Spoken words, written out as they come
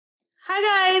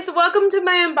Hi guys, welcome to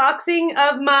my unboxing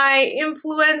of my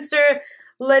Influenster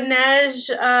Laneige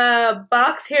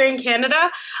box here in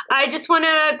Canada. I just want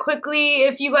to quickly,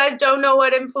 if you guys don't know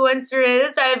what Influenster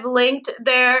is, I've linked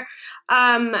their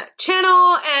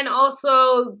channel and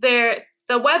also the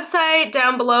website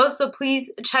down below, so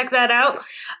please check that out.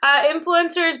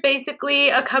 Influencer is basically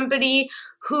a company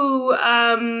who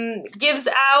gives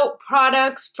out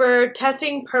products for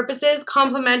testing purposes,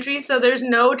 complimentary, so there's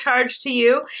no charge to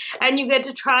you, and you get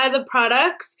to try the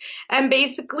products, and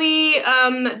basically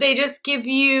they just give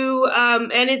you,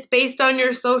 and it's based on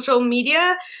your social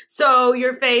media, so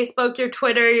your Facebook, your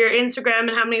Twitter, your Instagram,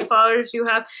 and how many followers you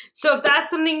have. So if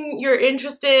that's something you're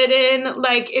interested in,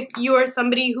 like if you are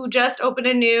somebody who just opened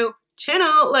a new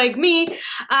channel like me,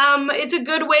 it's a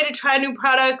good way to try new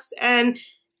products and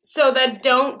so that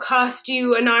don't cost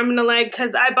you an arm and a leg,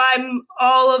 because I buy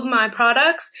all of my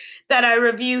products that I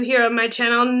review here on my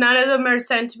channel. None of them are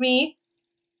sent to me.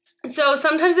 So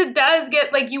sometimes it does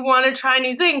get like you want to try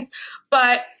new things,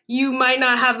 but you might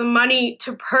not have the money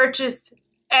to purchase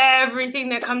everything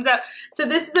that comes out. So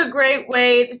this is a great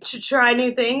way to try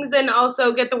new things and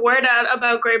also get the word out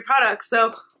about great products.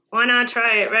 So why not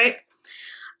try it, right?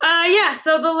 Yeah,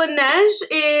 so the Laneige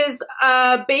is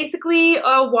basically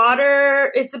a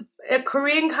water, it's a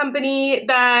Korean company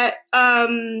that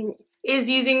is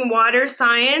using water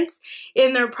science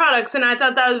in their products, and I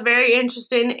thought that was very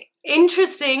interesting,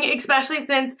 especially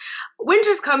since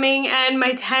winter's coming and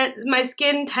my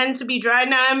skin tends to be dry.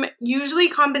 Now I'm usually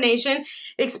combination,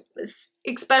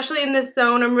 especially in this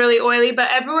zone I'm really oily, but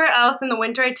everywhere else in the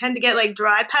winter I tend to get like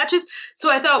dry patches,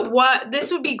 so I thought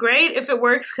this would be great if it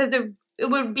works, because it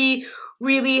would be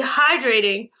really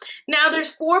hydrating. Now there's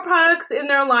 4 products in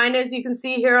their line, as you can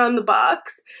see here on the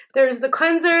box. There's the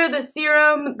cleanser, the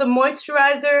serum, the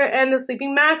moisturizer, and the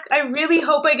sleeping mask. I really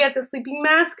hope I get the sleeping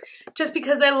mask just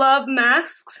because I love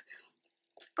masks,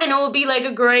 and it will be like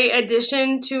a great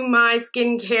addition to my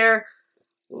skincare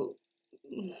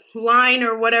line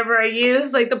or whatever I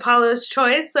use, like the Paula's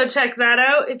Choice. So check that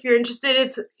out if you're interested.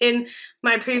 It's in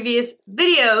my previous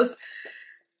videos.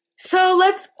 So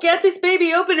let's get this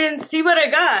baby open and see what I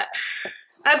got.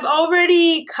 I've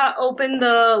already cut open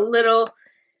the little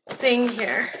thing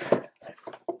here.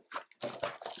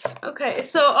 Okay,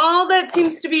 so all that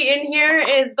seems to be in here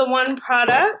is the one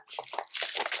product.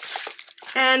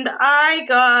 And I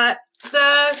got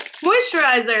the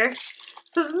moisturizer.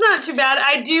 So it's not too bad.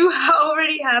 I do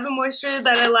already have a moisturizer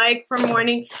that I like for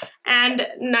morning and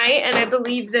night, and I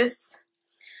believe this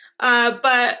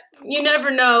but you never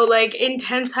know, like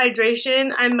intense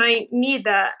hydration, I might need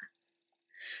that.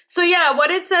 So yeah,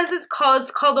 what it says it's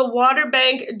called a water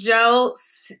bank gel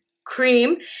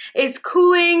cream. It's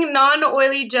cooling,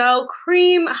 non-oily gel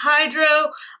cream,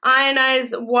 hydro,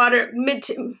 ionized water,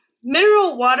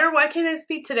 mineral water, why can't I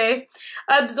speak today?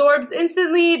 Absorbs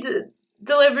instantly,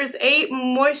 delivers 8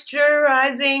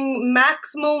 moisturizing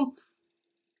maximal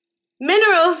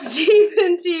minerals deep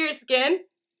into your skin.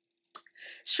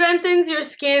 Strengthens your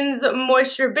skin's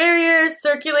moisture barrier,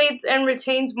 circulates and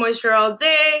retains moisture all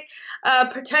day,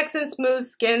 protects and smooths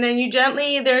skin, and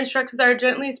their instructions are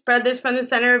gently spread this from the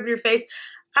center of your face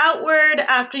outward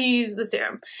after you use the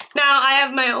serum. Now, I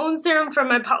have my own serum from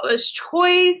my Paula's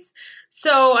Choice,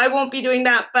 so I won't be doing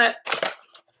that, but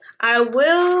I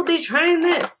will be trying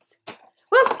this.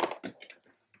 Woo!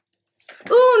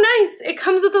 Ooh, nice! It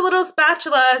comes with a little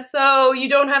spatula, so you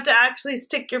don't have to actually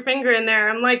stick your finger in there.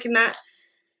 I'm liking that,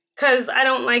 because I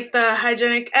don't like the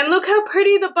hygienic. And look how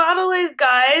pretty the bottle is,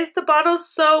 guys. The bottle's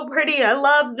so pretty. I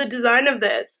love the design of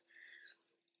this.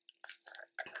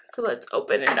 So let's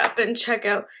open it up and check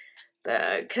out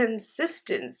the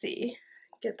consistency.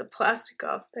 Get the plastic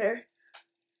off there.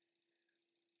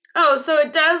 Oh, so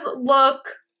it does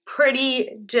look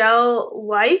pretty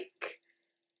gel-like.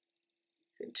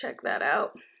 You can check that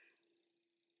out.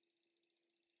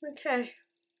 Okay.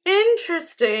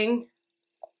 Interesting.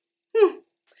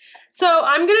 So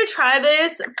I'm gonna try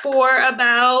this for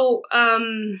about,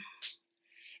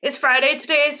 it's Friday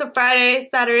today, so Friday,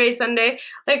 Saturday, Sunday,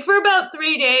 like for about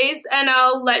 3 days, and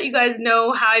I'll let you guys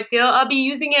know how I feel. I'll be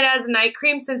using it as night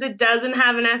cream since it doesn't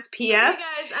have an SPF. Hey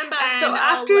guys, I'm back. So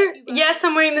after, yes,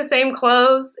 I'm wearing the same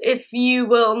clothes, if you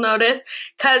will notice,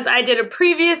 because I did a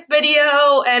previous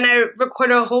video and I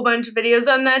recorded a whole bunch of videos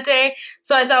on that day,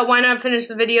 so I thought why not finish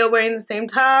the video wearing the same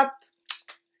top.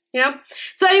 You know?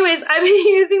 So anyways, I've been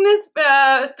using this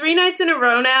 3 nights in a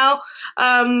row now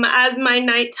as my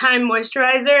nighttime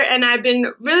moisturizer, and I've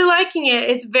been really liking it.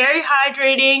 It's very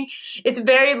hydrating. It's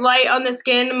very light on the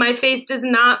skin. My face does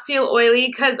not feel oily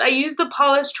because I use the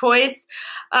Paula's Choice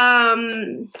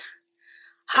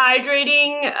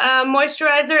hydrating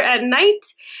moisturizer at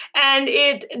night, and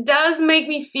it does make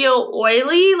me feel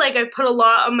oily, like I put a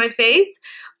lot on my face,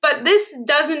 but this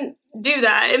doesn't do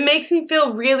that. It makes me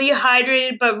feel really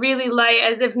hydrated but really light,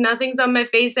 as if nothing's on my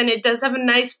face, and it does have a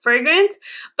nice fragrance.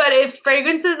 But if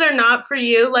fragrances are not for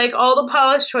you, like all the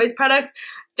Paula's Choice products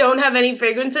don't have any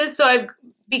fragrances, so I've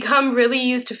become really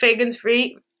used to fragrance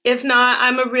free. If not,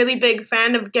 I'm a really big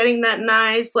fan of getting that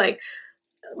nice, like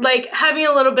having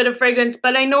a little bit of fragrance,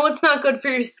 but I know it's not good for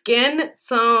your skin,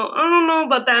 so I don't know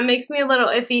about that. It makes me a little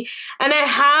iffy. And I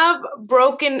have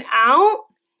broken out.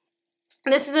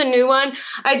 This is a new one.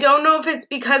 I don't know if it's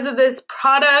because of this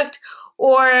product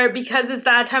or because it's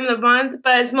that time of the month,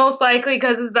 but it's most likely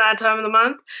because it's that time of the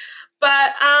month.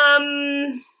 But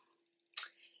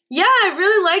yeah, I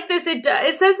really like this. It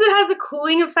says it has a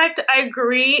cooling effect. I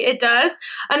agree, it does.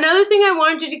 Another thing I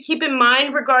wanted you to keep in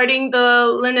mind regarding the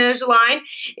Laneige line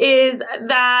is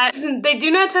that they do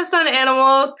not test on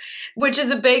animals, which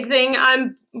is a big thing.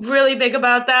 I'm really big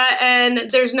about that,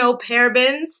 and there's no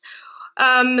parabens.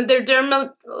 They're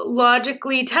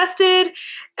dermatologically tested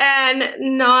and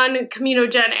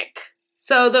non-comedogenic.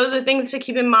 So those are things to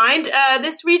keep in mind.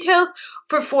 This retails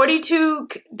for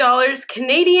 $42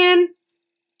 Canadian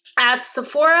at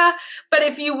Sephora, but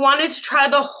if you wanted to try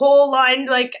the whole line,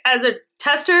 like as a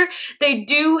tester, they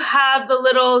do have the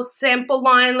little sample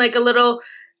line, like a little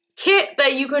kit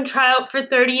that you can try out for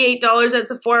 $38 at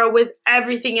Sephora with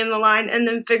everything in the line, and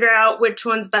then figure out which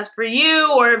one's best for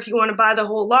you, or if you want to buy the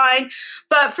whole line.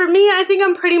 But for me, I think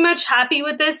I'm pretty much happy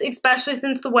with this, especially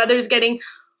since the weather's getting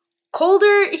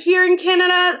colder here in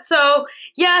Canada. So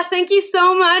yeah, thank you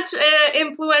so much,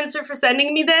 Influenster, for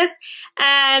sending me this.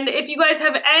 And if you guys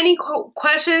have any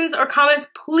questions or comments,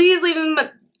 please leave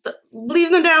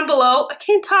them down below. I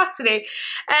can't talk today,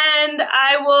 and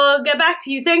I will get back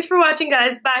to you. Thanks for watching,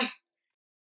 guys. Bye.